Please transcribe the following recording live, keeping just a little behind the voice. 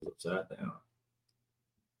Upside down.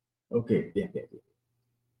 Okay.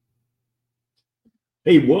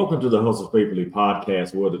 Hey, welcome to the Hustle Faithfully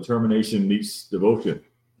podcast, where determination meets devotion.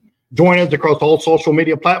 Join us across all social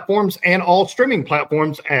media platforms and all streaming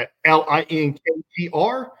platforms at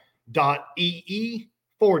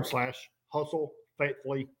linktr.ee/Hustle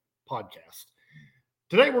Faithfully podcast.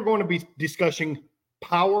 Today, we're going to be discussing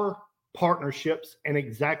power partnerships and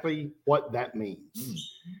exactly what that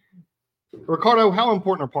means. Ricardo, how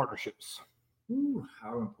important are partnerships?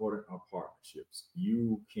 How important are partnerships?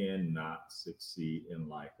 You cannot succeed in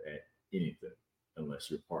life at anything unless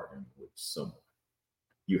you're partnering with someone.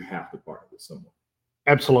 You have to partner with someone.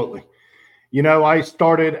 Absolutely. You know, I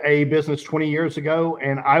started a business 20 years ago,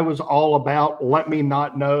 and I was all about let me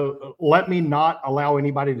not allow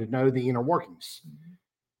anybody to know the inner workings.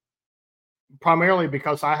 Primarily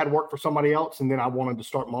because I had worked for somebody else, and then I wanted to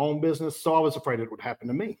start my own business, so I was afraid it would happen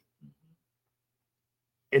to me.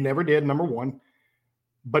 It never did, number one.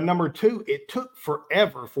 But number two, it took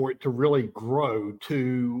forever for it to really grow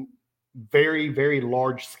to very, very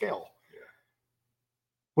large scale.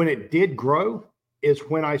 When it did grow is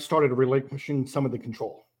when I started relinquishing some of the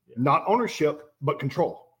control, not ownership, but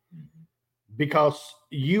control, because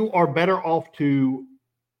you are better off to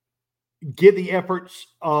give the efforts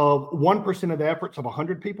of 1% of the efforts of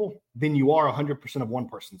 100 people than you are 100% of one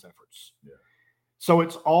person's efforts. So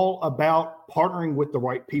it's all about partnering with the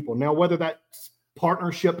right people. Now, whether that's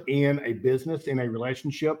partnership in a business, in a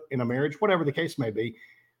relationship, in a marriage, whatever the case may be,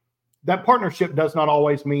 that partnership does not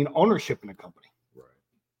always mean ownership in a company.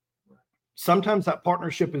 Sometimes that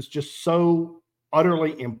partnership is just so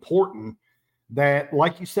utterly important that,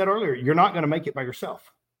 like you said earlier, you're not going to make it by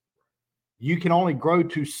yourself. You can only grow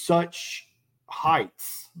to such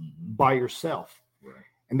heights by yourself.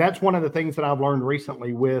 And that's one of the things that I've learned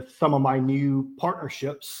recently with some of my new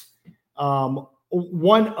partnerships.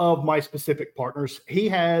 One of my specific partners, he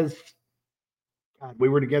has, we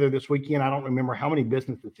were together this weekend. I don't remember how many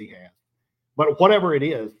businesses he has, but whatever it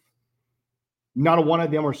is, not a one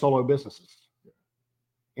of them are solo businesses.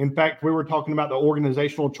 In fact, we were talking about the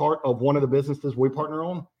organizational chart of one of the businesses we partner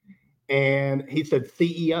on, and he said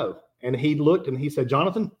CEO. And he looked and he said,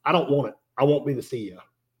 Jonathan, I don't want it. I won't be the CEO.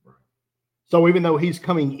 So even though he's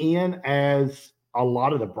coming in as a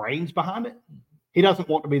lot of the brains behind it, he doesn't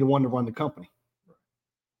want to be the one to run the company.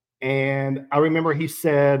 And I remember he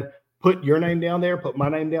said, put your name down there, put my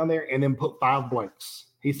name down there, and then put 5 blanks.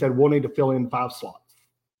 He said, we'll need to fill in 5 slots.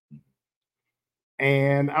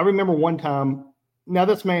 And I remember one time, now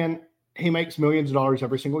this man, he makes millions of dollars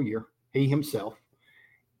every single year, he himself.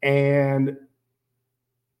 And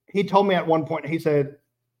he told me at one point, he said,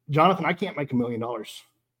 Jonathan, I can't make $1 million.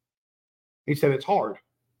 He said, it's hard.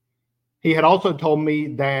 He had also told me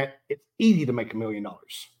that it's easy to make $1 million.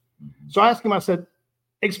 So I asked him, I said,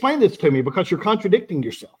 explain this to me because you're contradicting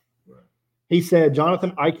yourself. He said,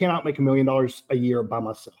 Jonathan, I cannot make $1 million a year by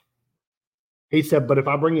myself. He said, but if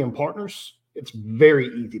I bring in partners, it's very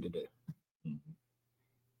easy to do.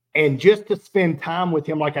 And just to spend time with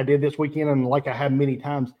him like I did this weekend and like I have many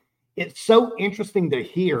times, it's so interesting to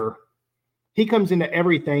hear. He comes into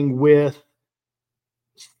everything with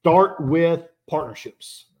start with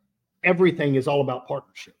partnerships. Everything is all about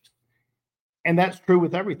partnerships. And that's true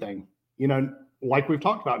with everything. You know, like we've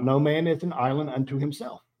talked about, no man is an island unto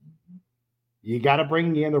himself. You got to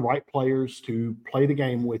bring in the right players to play the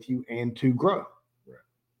game with you and to grow.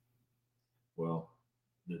 Well,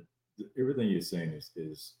 everything you're saying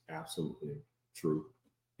is absolutely true.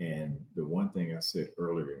 And the one thing I said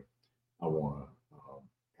earlier, I want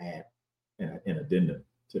to add an addendum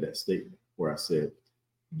to that statement where I said,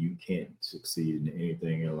 you can't succeed in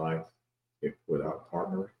anything in life without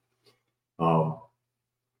partnering.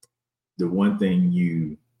 The one thing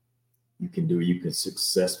you can do, you can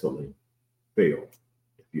successfully fail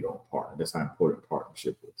if you don't partner. That's how important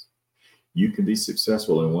partnership is. You can be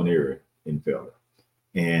successful in one area and fail.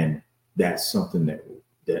 And that's something that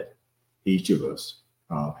each of us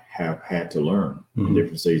have had to learn in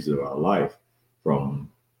different stages of our life, from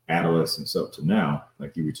adolescence up to now.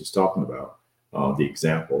 Like you were just talking about, the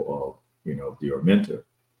example of, your mentor,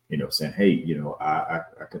 saying, hey, I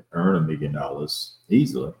could earn $1 million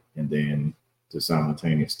easily. And then the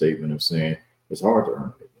simultaneous statement of saying it's hard to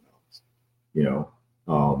earn $1 million.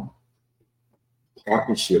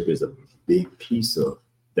 Partnership is a big piece of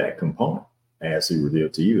that component. As he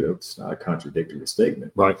revealed to you, it's not a contradictory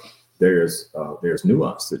statement. Right. There's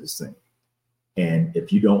nuance to this thing. And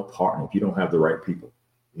if you don't partner, if you don't have the right people,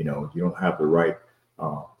 you don't have the right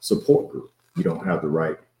support group, you don't have the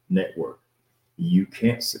right network, you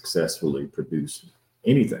can't successfully produce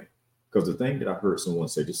anything. Because the thing that I heard someone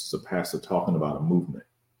say, this is a pastor talking about a movement.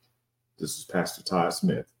 This is Pastor Todd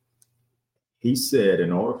Smith. He said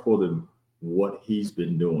in order for what he's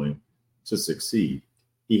been doing to succeed,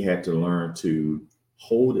 he had to learn to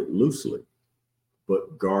hold it loosely,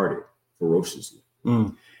 but guard it ferociously.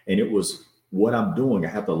 And it was what I'm doing. I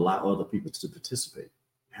have to allow other people to participate.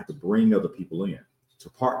 I have to bring other people in to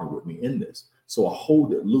partner with me in this. So I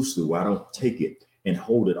hold it loosely where I don't take it and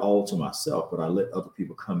hold it all to myself, but I let other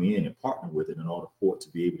people come in and partner with it in order for it to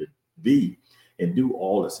be able to be and do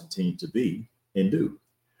all it's intended to be and do.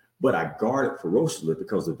 But I guard it ferociously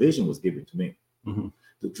because the vision was given to me.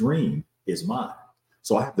 The dream is mine.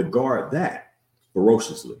 So I have to guard that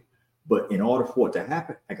ferociously. But in order for it to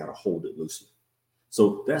happen, I got to hold it loosely.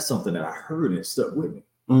 So that's something that I heard and it stuck with me.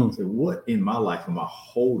 So what in my life am I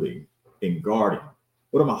holding and guarding?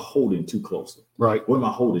 What am I holding too closely? Right. What am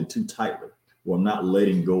I holding too tightly? Well, I'm not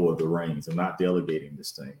letting go of the reins. I'm not delegating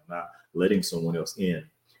this thing. I'm not letting someone else in.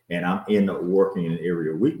 And I'm end up working in an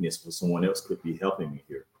area of weakness where someone else could be helping me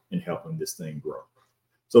here and helping this thing grow.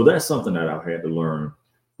 So that's something that I've had to learn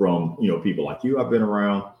from, people like you I've been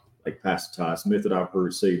around, like Pastor Todd Smith that I've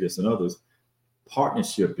heard say this and others.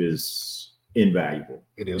 Partnership is invaluable.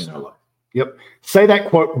 It is in our life. Yep. Say that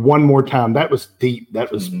quote one more time. That was deep.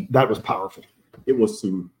 That was powerful. It was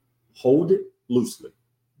to hold it loosely.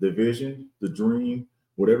 The vision, the dream,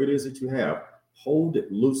 whatever it is that you have, hold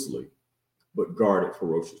it loosely, but guard it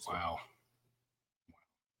ferociously. Wow.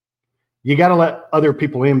 You got to let other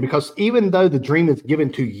people in, because even though the dream is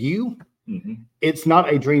given to you, it's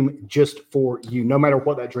not a dream just for you, no matter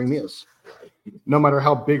what that dream is. No matter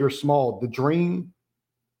how big or small, the dream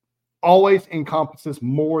always encompasses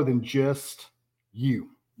more than just you.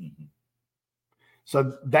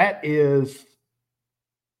 So that is,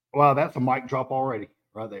 wow, that's a mic drop already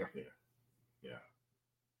right there. Yeah.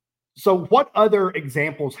 So what other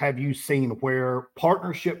examples have you seen where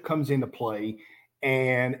partnership comes into play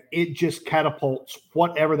and it just catapults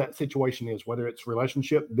whatever that situation is, whether it's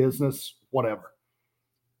relationship, business, whatever?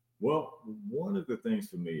 Well, one of the things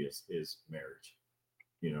for me is marriage.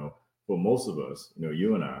 For most of us,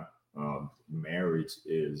 you and I, marriage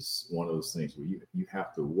is one of those things where you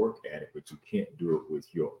have to work at it, but you can't do it with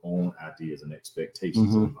your own ideas and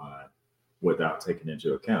expectations in mind without taking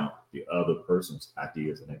into account the other person's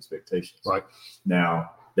ideas and expectations. Right.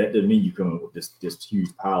 Now, that doesn't mean you come up with this huge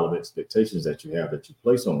pile of expectations that you have that you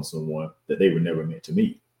place on someone that they were never meant to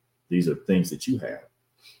meet. These are things that you have.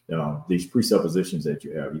 These presuppositions that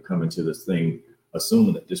you have. You come into this thing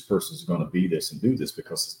assuming that this person is going to be this and do this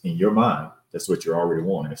because in your mind, that's what you already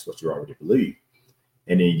want and that's what you already believe.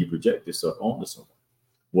 And then you project this up onto someone.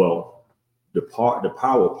 Well, the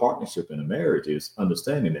power of partnership in a marriage is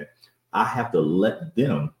understanding that I have to let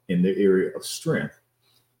them in their area of strength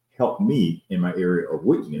help me in my area of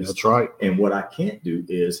weakness. That's right. And what I can't do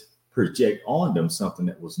is project on them something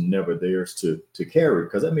that was never theirs to carry,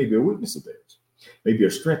 because that may be a weakness of theirs, maybe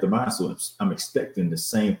a strength of mine. So I'm expecting the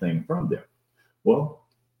same thing from them. Well,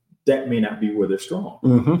 that may not be where they're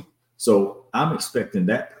strong. So I'm expecting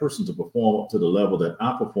that person to perform up to the level that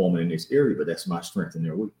I'm performing in this area, but that's my strength and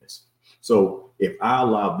their weakness. So if I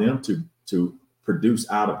allow them to produce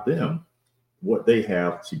out of them what they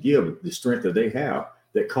have to give, the strength that they have,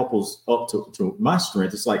 that couples up to my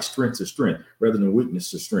strength, it's like strength to strength rather than weakness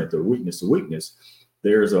to strength or weakness to weakness.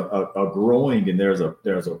 There's a growing and there's a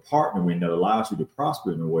partnering that allows you to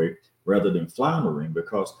prosper in a way rather than floundering,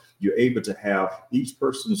 because you're able to have each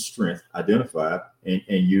person's strength identified and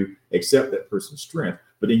you accept that person's strength,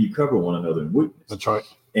 but then you cover one another in weakness. That's right.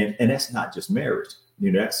 And that's not just marriage.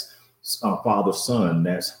 That's father son,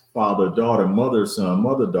 that's father daughter, mother son,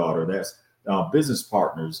 mother daughter, that's business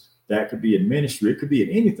partners. That could be in ministry. It could be in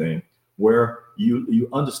anything where you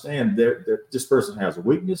understand that this person has a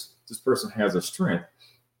weakness, this person has a strength,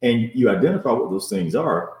 and you identify what those things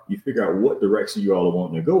are. You figure out what direction you all are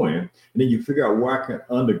wanting to go in, and then you figure out where I can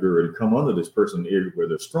undergird and come under this person in the area where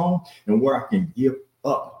they're strong and where I can give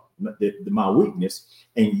up my weakness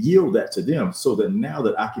and yield that to them, so that now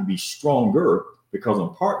that I can be stronger because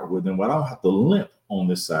I'm partnered with them, but I don't have to limp on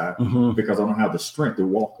this side because I don't have the strength to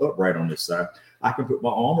walk upright on this side. I can put my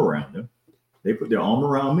arm around them. They put their arm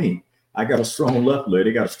around me. I got a strong left leg.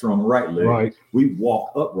 They got a strong right leg. Right. We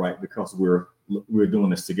walk upright because we're doing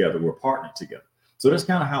this together. We're partnering together. So that's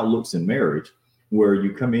kind of how it looks in marriage, where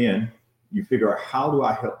you come in, you figure out, how do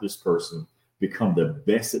I help this person become the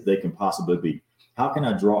best that they can possibly be? How can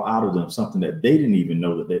I draw out of them something that they didn't even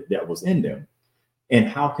know that was in them? And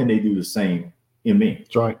how can they do the same in me?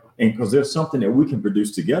 That's right. And because there's something that we can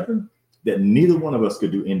produce together that neither one of us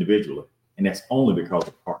could do individually. And that's only because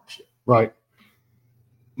of partnership. Right.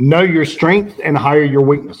 Know your strengths and hire your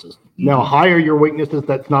weaknesses. Now, hire your weaknesses,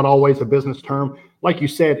 that's not always a business term. Like you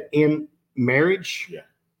said, in marriage, Yeah.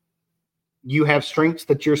 you have strengths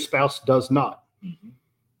that your spouse does not. Mm-hmm.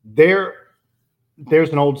 There's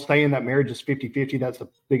an old saying that marriage is 50-50. That's the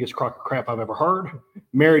biggest crock of crap I've ever heard.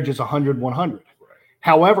 Marriage is 100-100. Right.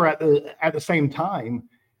 However, at the same time,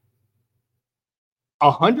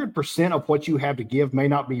 100% of what you have to give may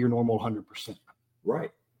not be your normal 100%.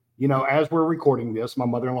 Right. You know, as we're recording this, my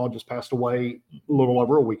mother-in-law just passed away a little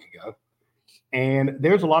over a week ago. And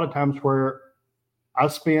there's a lot of times where I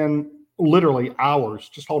spend literally hours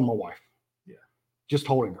just holding my wife. Yeah. Just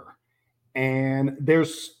holding her. And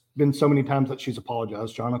there's been so many times that she's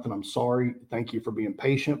apologized. Jonathan, I'm sorry. Thank you for being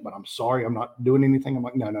patient, but I'm sorry. I'm not doing anything. I'm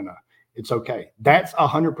like, no. It's okay. That's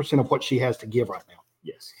 100% of what she has to give right now.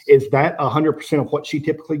 Yes. Is that 100% of what she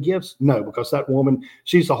typically gives? No, because that woman,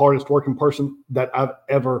 she's the hardest working person that I've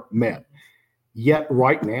ever met. Yet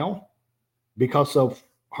right now, because of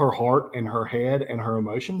her heart and her head and her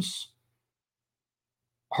emotions,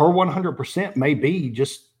 her 100% may be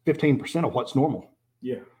just 15% of what's normal.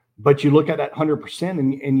 Yeah. But you look at that 100%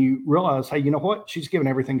 and you realize, hey, you know what? She's given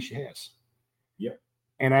everything she has. Yeah.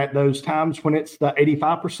 And at those times when it's the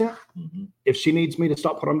 85%, if she needs me to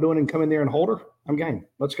stop what I'm doing and come in there and hold her, I'm game.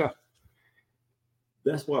 Let's go.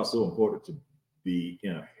 That's why it's so important to be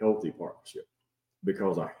in a healthy partnership,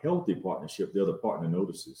 because a healthy partnership, the other partner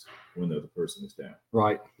notices when the other person is down.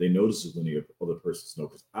 Right. They notices when the other person's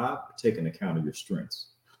noticed. I've taken account of your strengths.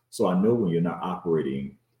 So I know when you're not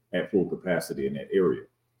operating at full capacity in that area.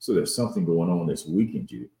 So there's something going on that's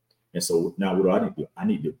weakened you. And so now what do I need to do? I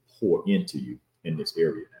need to pour into you in this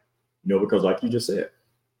area now. You know, because like you just said,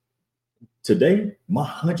 today, my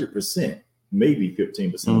 100% maybe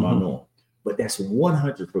 15% of my norm, but that's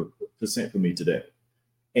 100% for me today.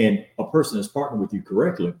 And a person that's partnered with you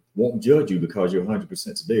correctly won't judge you because your 100%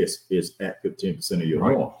 today is at 15% of your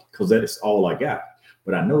norm, because that is all I got.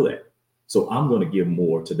 But I know that. So I'm going to give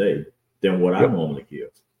more today than what I normally give.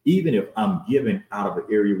 Even if I'm giving out of an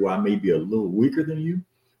area where I may be a little weaker than you,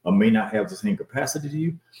 or may not have the same capacity to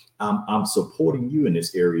you, I'm supporting you in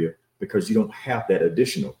this area because you don't have that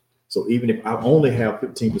additional. So even if I only have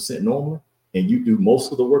 15% normally and you do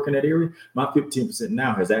most of the work in that area, my 15%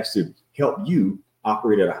 now has actually helped you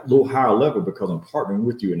operate at a little higher level because I'm partnering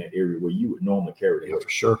with you in that area where you would normally carry the for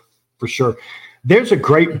sure. For sure. There's a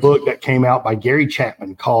great book that came out by Gary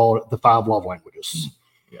Chapman called The 5 Love Languages.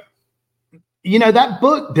 Yeah. You know, that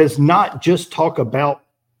book does not just talk about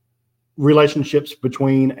relationships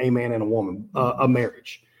between a man and a woman, a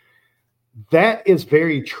marriage. That is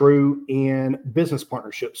very true in business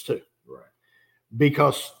partnerships too. Right.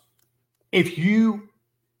 Because if your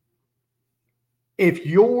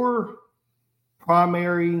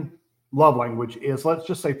primary love language is, let's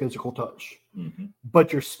just say, physical touch,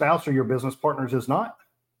 but your spouse or your business partners is not.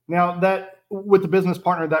 Now, that with the business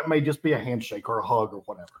partner, that may just be a handshake or a hug or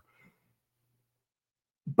whatever.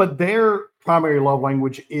 But their primary love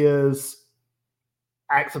language is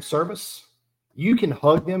acts of service. You can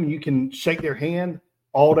hug them, you can shake their hand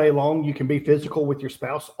all day long, you can be physical with your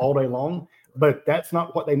spouse all day long, but if that's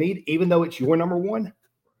not what they need, even though it's your number one,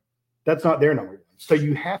 that's not their number one. So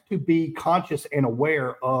you have to be conscious and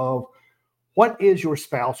aware of what is your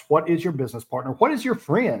spouse, what is your business partner, what is your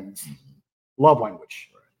friend's love language,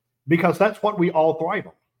 because that's what we all thrive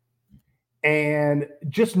on. And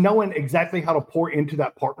just knowing exactly how to pour into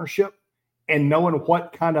that partnership and knowing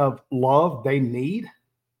what kind of love they need,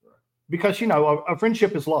 because, you know, a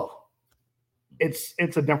friendship is love. It's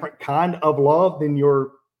a different kind of love than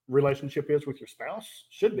your relationship is with your spouse,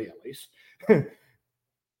 should be at least.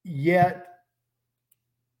 Yet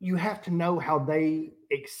you have to know how they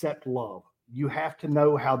accept love. You have to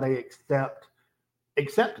know how they accept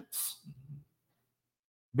acceptance,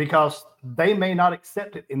 because they may not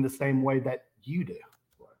accept it in the same way that you do.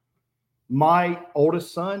 My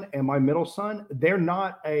oldest son and my middle son, they're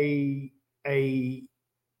not a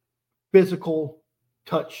physical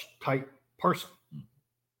touch type person.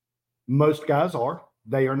 Most guys are,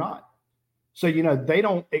 they are not. So, you know, they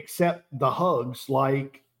don't accept the hugs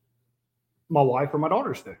like my wife or my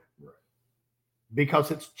daughters do,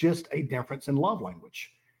 because it's just a difference in love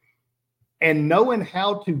language. And knowing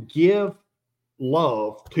how to give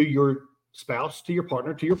love to your spouse, to your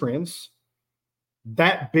partner, to your friends,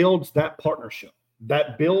 that builds that partnership.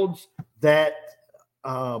 That builds that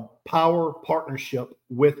power partnership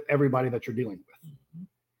with everybody that you're dealing with.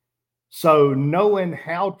 So knowing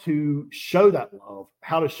how to show that love,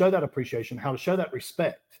 how to show that appreciation, how to show that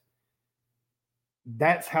respect,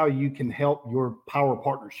 that's how you can help your power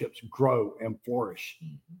partnerships grow and flourish.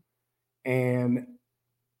 And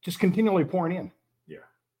just continually pouring in. Yeah.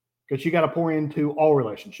 Because you got to pour into all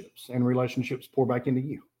relationships, and relationships pour back into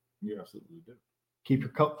you. You absolutely do. Keep your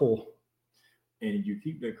cup full. And you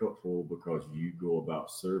keep that cup full because you go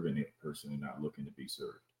about serving that person and not looking to be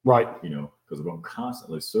served. Right. Because if I'm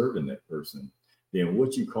constantly serving that person, then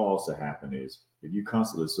what you cause to happen is if you're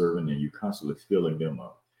constantly serving and you're constantly filling them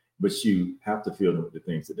up, but you have to fill them with the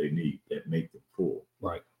things that they need that make them full.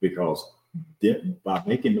 Right. Because by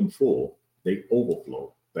making them full, they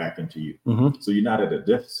overflow back into you. Mm-hmm. So you're not at a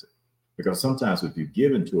deficit. Because sometimes if you're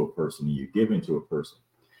giving to a person, and you're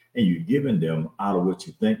giving them out of what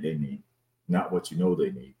you think they need, not what you know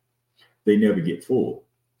they need, they never get full.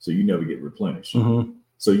 So you never get replenished. Mm-hmm.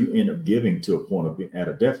 So you end up giving to a point of being at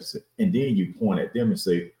a deficit. And then you point at them and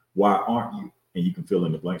say, why aren't you? And you can fill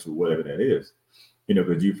in the blanks with whatever that is.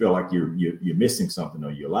 Because you feel like you're missing something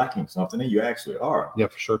or you're lacking something, and you actually are. Yeah,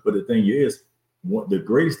 for sure. But the thing is, the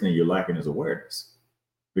greatest thing you're lacking is awareness,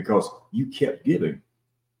 because you kept giving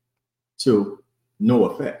to no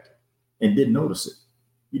effect and didn't notice it.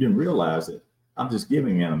 You didn't realize it. I'm just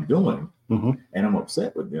giving and I'm doing, and I'm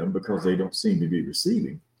upset with them because they don't seem to be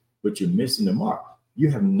receiving, but you're missing the mark. You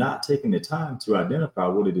have not taken the time to identify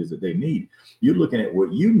what it is that they need. You're looking at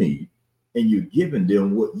what you need and you're giving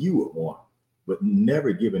them what you would want, but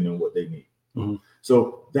never giving them what they need. Mm-hmm.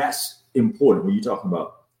 So that's important when you're talking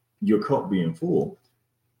about your cup being full.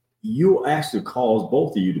 You'll actually cause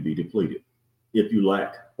both of you to be depleted if you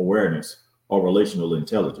lack awareness or relational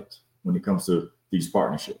intelligence when it comes to these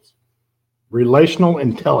partnerships. Relational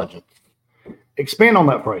intelligence. Expand on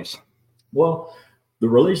that phrase. Well, the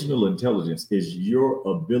relational intelligence is your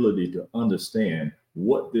ability to understand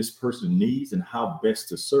what this person needs and how best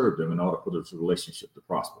to serve them in order for this relationship to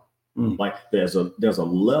prosper. Like there's a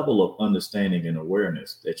level of understanding and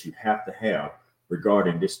awareness that you have to have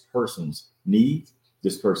regarding this person's needs,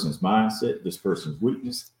 this person's mindset, this person's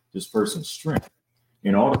weakness, this person's strength,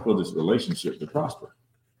 in order for this relationship to prosper.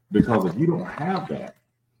 Because if you don't have that,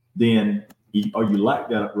 then or you lack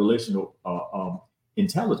that relational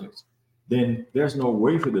intelligence, then there's no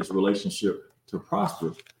way for this relationship to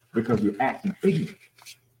prosper, because you're acting ignorant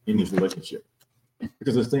in this relationship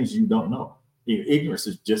because there's things you don't know. Ignorance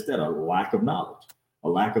is just that, a lack of knowledge, a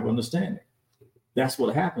lack of understanding. That's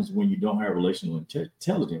what happens when you don't have relational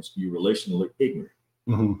intelligence. You're relationally ignorant.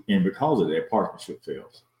 And because of that, partnership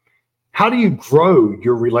fails. How do you grow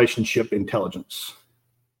your relationship intelligence?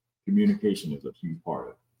 Communication is a huge part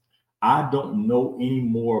of it. I don't know any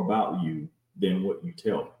more about you than what you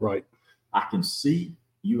tell me. Right. I can see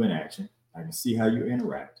you in action. I can see how you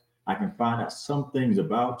interact. I can find out some things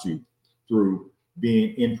about you through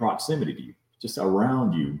being in proximity to you, just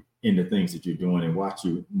around you in the things that you're doing, and watch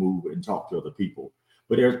you move and talk to other people.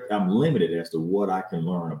 But I'm limited as to what I can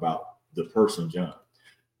learn about the person John,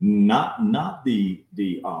 not the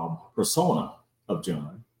persona of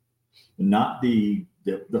John, not the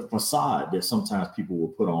facade that sometimes people will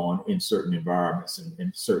put on in certain environments and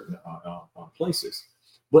in certain places,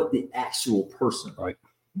 but the actual person, right?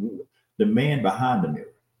 The man behind the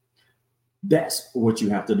mirror. That's what you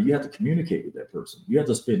have to do. You have to communicate with that person. You have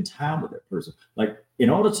to spend time with that person. Like, in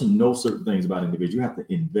order to know certain things about individuals, you have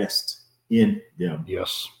to invest in them.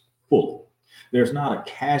 Yes. Fully. There's not a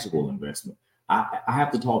casual investment. I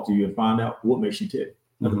have to talk to you and find out what makes you tick.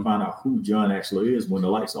 I have to find out who John actually is when the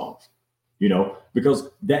light's off, because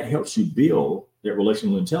that helps you build that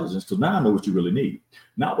relational intelligence. Because now I know what you really need,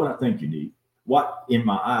 not what I think you need, what in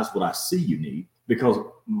my eyes, what I see you need, because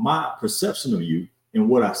my perception of you and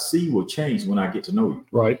what I see will change when I get to know you.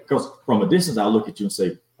 Right. Because from a distance, I look at you and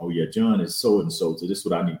say, oh yeah, John is so and so, so this is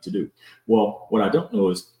what I need to do. Well, what I don't know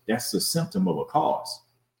is that's the symptom of a cause.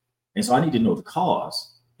 And so I need to know the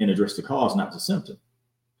cause and address the cause, not the symptom.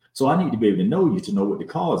 So I need to be able to know you to know what the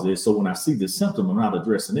cause is. So when I see the symptom, I'm not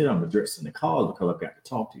addressing it, I'm addressing the cause, because I've got to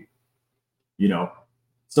talk to you.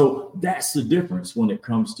 So that's the difference when it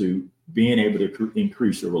comes to being able to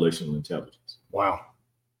increase your relational intelligence. Wow.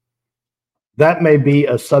 That may be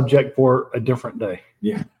a subject for a different day.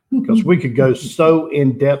 Yeah. Because we could go so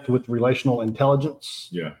in depth with relational intelligence.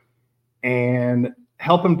 Yeah. And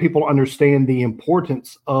helping people understand the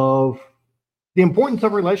importance of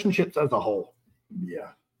relationships as a whole. Yeah.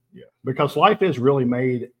 Yeah. Because life is really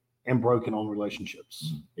made and broken on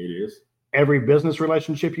relationships. It is. Every business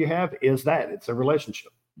relationship you have is that. It's a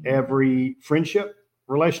relationship. Every friendship,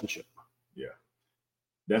 relationship. Yeah.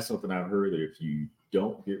 That's something I've heard, that if you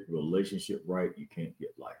don't get relationship right, you can't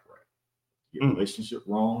get life right. Get relationship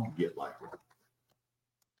wrong, get life right.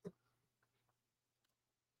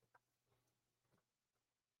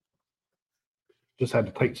 Just had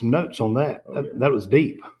to take some notes on that. That was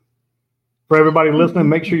deep. For everybody listening,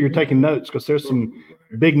 make sure you're taking notes, because there's some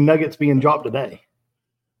big nuggets being dropped today.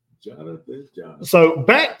 Jonathan. So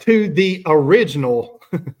back to the original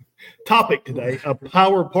topic today, a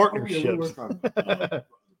power Yeah, partnership.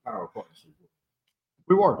 Power partnership.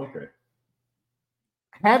 We were. Okay.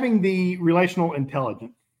 Having the relational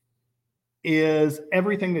intelligence is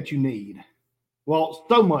everything that you need. Well,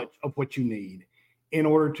 so much of what you need in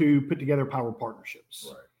order to put together power partnerships.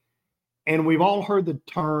 Right. And we've all heard the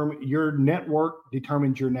term, your network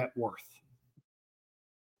determines your net worth.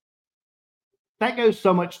 That goes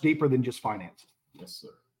so much deeper than just finances. Yes, sir.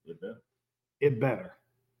 It better. It better.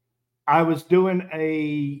 I was doing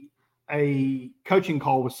a coaching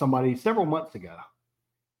call with somebody several months ago.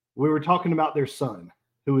 We were talking about their son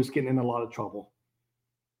who was getting in a lot of trouble.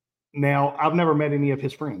 Now, I've never met any of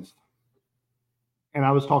his friends. And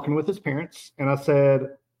I was talking with his parents and I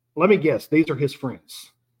said, let me guess, these are his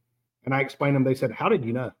friends. And I explained them. They said, how did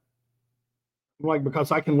you know? I'm like,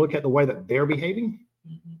 because I can look at the way that they're behaving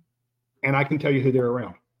and I can tell you who they're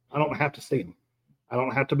around. I don't have to see them. I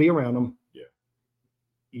don't have to be around them. Yeah.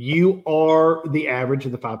 You are the average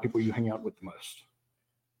of the 5 people you hang out with the most.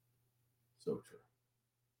 So true.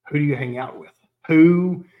 Who do you hang out with?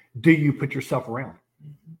 Who do you put yourself around?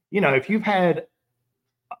 You know, if you've had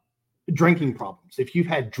drinking problems, if you've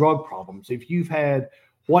had drug problems, if you've had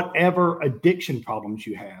whatever addiction problems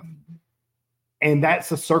you have, and that's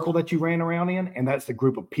the circle that you ran around in, and that's the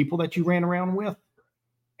group of people that you ran around with,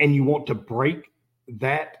 and you want to break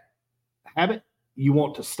that habit, you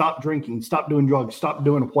want to stop drinking, stop doing drugs, stop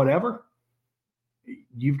doing whatever,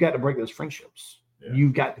 you've got to break those friendships. Yeah.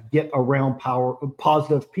 You've got to get around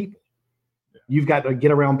positive people. Yeah. You've got to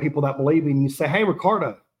get around people that believe in you. Say, hey,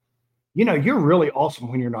 Ricardo, you know, you're really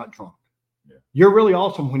awesome when you're not drunk. Yeah. You're really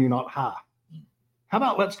awesome when you're not high. How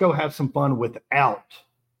about let's go have some fun without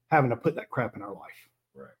having to put that crap in our life?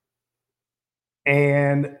 Right.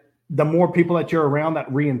 And the more people that you're around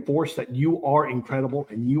that reinforce that you are incredible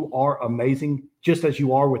and you are amazing, just as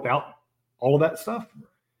you are without all of that stuff,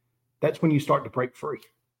 that's when you start to break free.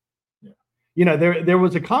 Yeah. You know, there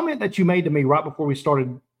was a comment that you made to me right before we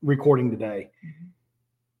started recording today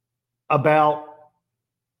about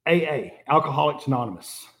AA, Alcoholics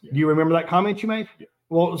Anonymous. Yeah. Do you remember that comment you made? Yeah.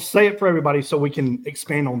 Well, say it for everybody so we can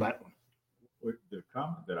expand on that one. The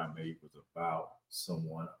comment that I made was about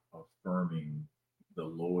someone affirming the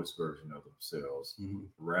lowest version of themselves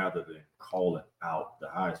rather than calling out the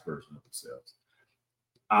highest version of themselves.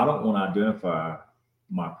 I don't want to identify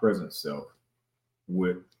my present self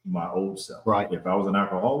with my old self. Right. If I was an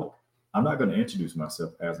alcoholic, I'm not going to introduce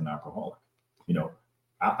myself as an alcoholic. You know,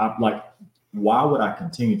 I'm like, why would I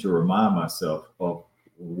continue to remind myself of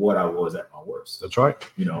what I was at my worst? That's right.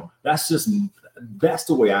 You know, that's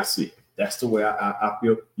the way I see it. That's the way I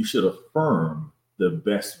feel. You should affirm the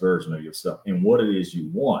best version of yourself and what it is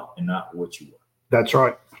you want and not what you want. That's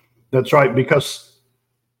right. That's right. Because,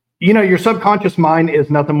 you know, your subconscious mind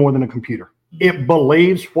is nothing more than a computer. It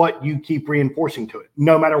believes what you keep reinforcing to it,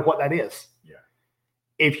 no matter what that is. Yeah.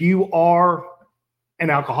 If you are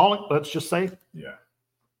an alcoholic, let's just say, yeah,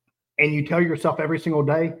 and you tell yourself every single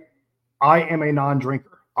day, I am a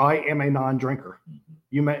non-drinker. I am a non-drinker.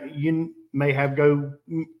 You may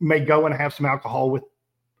go and have some alcohol with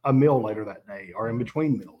a meal later that day or in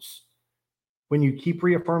between meals. When you keep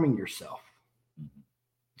reaffirming yourself,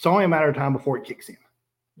 it's only a matter of time before it kicks in.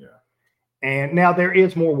 Yeah. And now there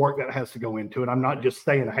is more work that has to go into it. I'm not just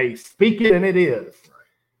saying, hey, speak it and it is. Right.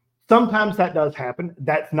 Sometimes that does happen.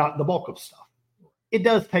 That's not the bulk of stuff. It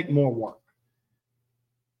does take more work.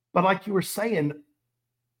 But like you were saying,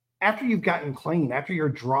 after you've gotten clean, after you're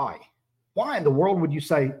dry, why in the world would you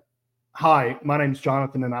say, hi, my name's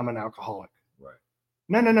Jonathan and I'm an alcoholic? Right.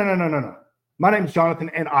 No. My name's Jonathan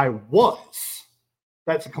and I was.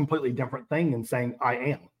 That's a completely different thing than saying I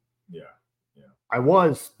am. Yeah. I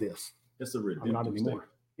was this. It's a redemptive I'm not anymore. statement.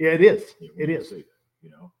 Yeah, it is. It is. That, you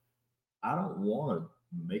know, I don't want to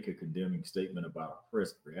make a condemning statement about a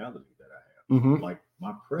present reality that I have. Like,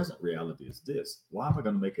 my present reality is this. Why am I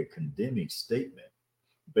going to make a condemning statement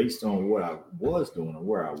based on what I was doing or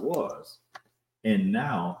where I was? And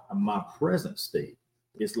now my present state,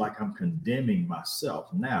 it's like I'm condemning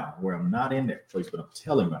myself now, where I'm not in that place, but I'm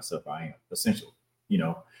telling myself I am, essentially. You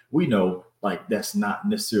know, we know, like, that's not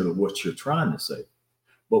necessarily what you're trying to say.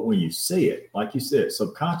 But when you say it, like you said,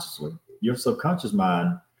 subconsciously, your subconscious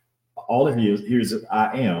mind, all it hears is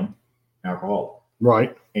I am alcoholic.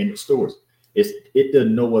 Right. And it stores. It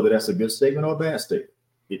doesn't know whether that's a good statement or a bad statement.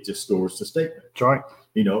 It just stores the statement. That's right.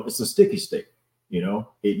 You know, it's a sticky statement. You know,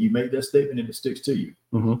 you make that statement and it sticks to you.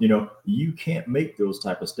 You know, you can't make those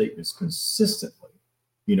type of statements consistently,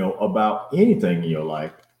 you know, about anything in your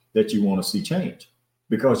life that you want to see change,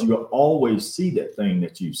 because you'll always see that thing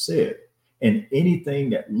that you said. And anything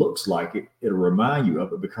that looks like it, it'll remind you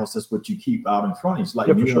of it because that's what you keep out in front of you. It's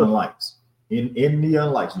like neon lights. In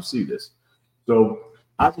neon lights, you see this. So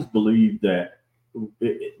I just believe that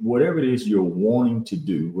whatever it is you're wanting to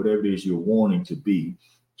do, whatever it is you're wanting to be,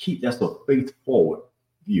 that's a faith forward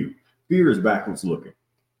view. Fear is backwards looking.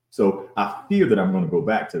 So I fear that I'm going to go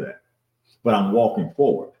back to that, but I'm walking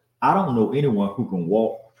forward. I don't know anyone who can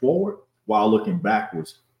walk forward while looking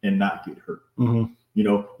backwards and not get hurt. Mm-hmm. You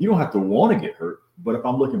know, you don't have to want to get hurt, but if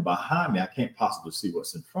I'm looking behind me, I can't possibly see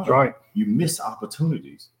what's in front of me. You miss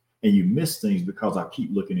opportunities and you miss things because I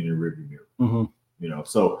keep looking in the rearview mirror. Mm-hmm. You know,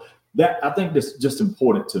 so that I think that's just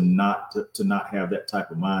important to not have that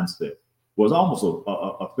type of mindset. Was almost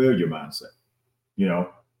a failure mindset. You know,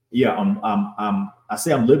 yeah, I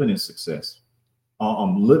say I'm living in success.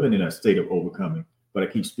 I'm living in a state of overcoming, but I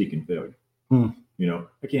keep speaking failure. You know,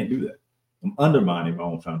 I can't do that. I'm undermining my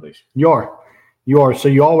own foundation. You are. So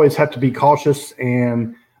you always have to be cautious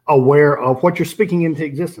and aware of what you're speaking into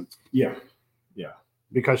existence. Yeah.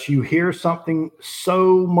 Because you hear something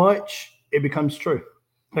so much, it becomes true.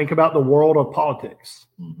 Think about the world of politics.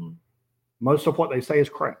 Mm-hmm. Most of what they say is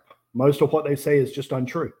crap. Most of what they say is just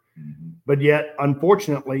untrue. Mm-hmm. But yet,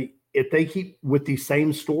 unfortunately, if they keep with the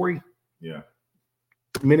same story,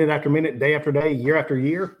 minute after minute, day after day, year after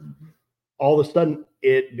year, all of a sudden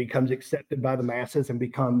it becomes accepted by the masses and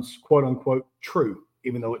becomes quote unquote true,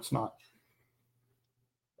 even though it's not.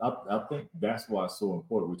 I think that's why it's so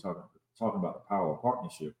important. We're talking about the power of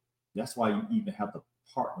partnership. That's why you even have to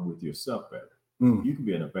partner with yourself better. You can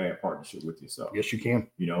be in a bad partnership with yourself. Yes, you can.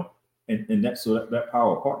 You know, and that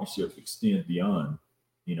power of partnership extends beyond,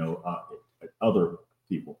 you know, other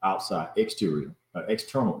people, outside,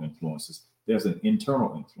 external influences. There's an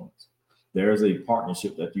internal influence. There's a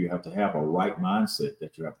partnership that you have to have, a right mindset,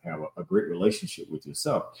 that you have to have a great relationship with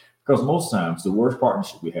yourself. Because most times the worst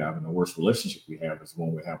partnership we have and the worst relationship we have is the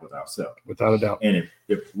one we have with ourselves. Without a doubt. And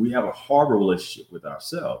if we have a horrible relationship with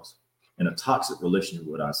ourselves and a toxic relationship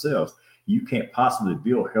with ourselves, you can't possibly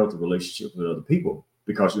build a healthy relationship with other people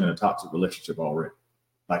because you're in a toxic relationship already.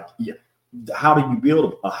 Like, how do you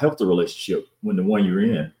build a healthy relationship when the one you're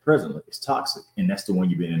in presently is toxic and that's the one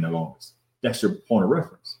you've been in the longest? That's your point of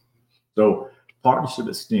reference. So partnership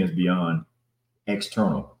extends beyond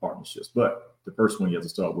external partnerships, but the first one you have to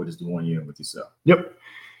start with is the one you're in with yourself. Yep.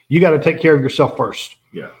 You got to take care of yourself first.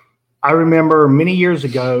 Yeah. I remember many years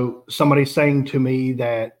ago, somebody saying to me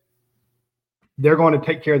that they're going to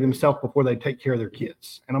take care of themselves before they take care of their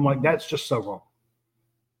kids. And I'm like, that's just so wrong.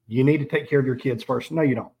 You need to take care of your kids first. No,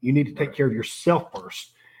 you don't. You need to take care of yourself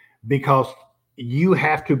first, because you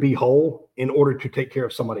have to be whole in order to take care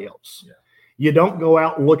of somebody else. Yeah. You don't go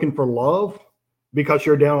out looking for love because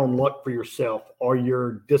you're down on luck for yourself, or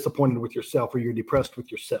you're disappointed with yourself, or you're depressed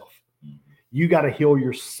with yourself. You got to heal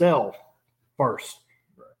yourself first.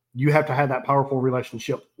 Right. You have to have that powerful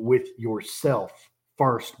relationship with yourself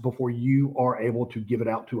first before you are able to give it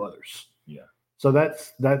out to others. Yeah. So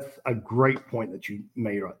that's a great point that you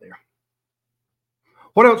made right there.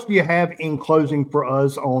 What else do you have in closing for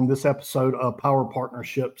us on this episode of Power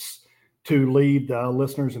Partnerships to leave the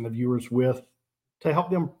listeners and the viewers with, to help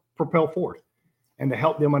them propel forth and to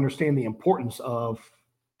help them understand the importance of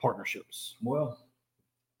partnerships? Well,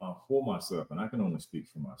 for myself, and I can only speak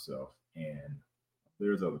for myself, and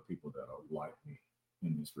there's other people that are like me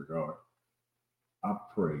in this regard, I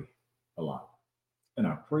pray a lot. And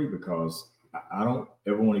I pray because I don't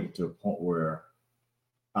ever want to get to a point where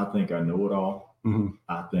I think I know it all. Mm-hmm.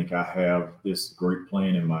 I think I have this great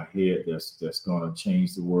plan in my head that's going to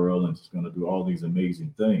change the world and it's going to do all these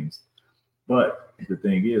amazing things. But the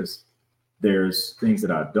thing is, there's things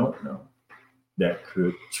that I don't know that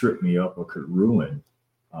could trip me up or could ruin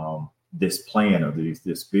this plan or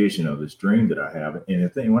this vision or this dream that I have. And the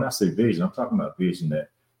thing, when I say vision, I'm talking about vision that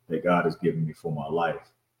God has given me for my life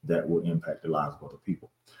that will impact the lives of other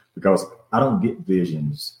people. Because I don't get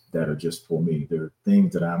visions that are just for me. There are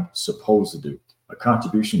things that I'm supposed to do, a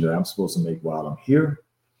contribution that I'm supposed to make while I'm here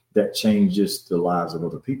that changes the lives of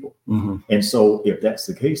other people. Mm-hmm. And so if that's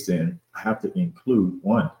the case, then I have to include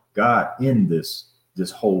God in this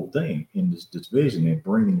whole thing, in this vision, and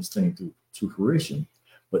bringing this thing to fruition.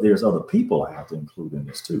 But there's other people I have to include in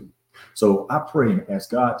this too. So I pray and ask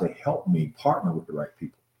God to help me partner with the right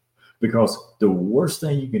people. Because the worst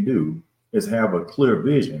thing you can do is have a clear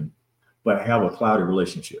vision, but have a cloudy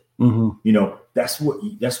relationship. Mm-hmm. You know, that's what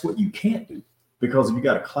you can't do. Because if you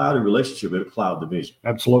got a cloudy relationship, it'll cloud the vision.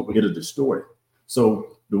 Absolutely. It'll distort it.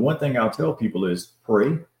 So the one thing I'll tell people is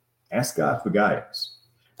pray, ask God for guidance.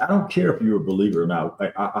 I don't care if you're a believer or not.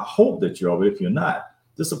 I hope that you are, but if you're not,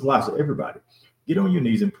 this applies to everybody. Get on your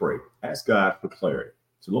knees and pray. Ask God for clarity.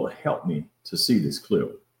 So Lord, help me to see this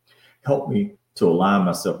clearly. Help me to align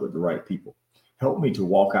myself with the right people. Help me to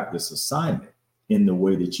walk out this assignment in the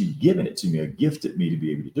way that you've given it to me or gifted me to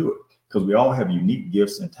be able to do it. Because we all have unique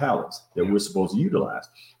gifts and talents that we're supposed to utilize.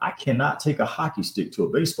 I cannot take a hockey stick to a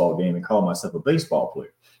baseball game and call myself a baseball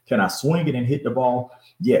player. Can I swing it and hit the ball?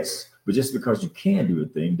 Yes. But just because you can do a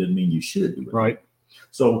thing doesn't mean you should do it. Right.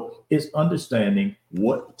 So it's understanding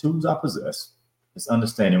what tools I possess. It's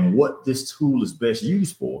understanding what this tool is best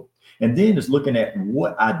used for. And then it's looking at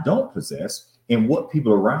what I don't possess and what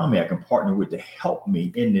people around me I can partner with to help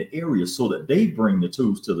me in the area so that they bring the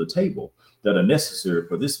tools to the table that are necessary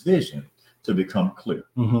for this vision to become clear.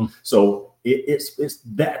 Mm-hmm. So it's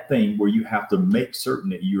that thing where you have to make certain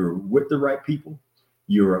that you're with the right people,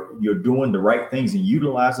 you're doing the right things and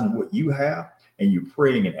utilizing what you have, and you're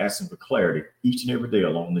praying and asking for clarity each and every day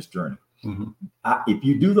along this journey. Mm-hmm. If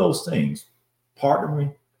you do those things,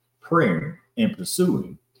 partnering, praying, and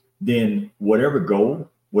pursuing, then whatever goal,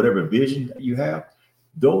 whatever vision that you have,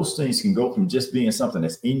 those things can go from just being something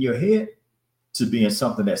that's in your head to being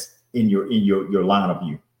something that's in your line of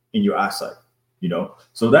view, in your eyesight, you know?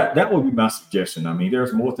 So that would be my suggestion. I mean,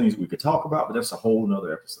 there's more things we could talk about, but that's a whole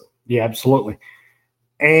nother episode. Yeah, absolutely.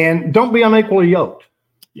 And don't be unequally yoked.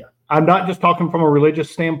 Yeah. I'm not just talking from a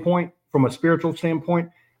religious standpoint, from a spiritual standpoint.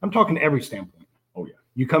 I'm talking every standpoint. Oh yeah.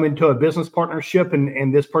 You come into a business partnership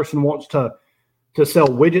and this person wants to sell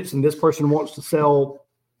widgets and this person wants to sell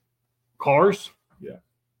cars. Yeah.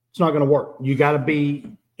 It's not going to work. You got to be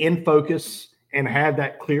in focus and have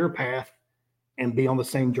that clear path and be on the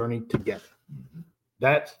same journey together. Mm-hmm.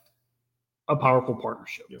 That's a powerful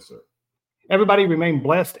partnership. Yes, sir. Everybody remain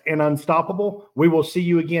blessed and unstoppable. We will see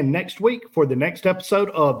you again next week for the next episode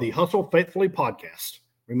of the Hustle Faithfully podcast.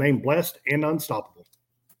 Remain blessed and unstoppable.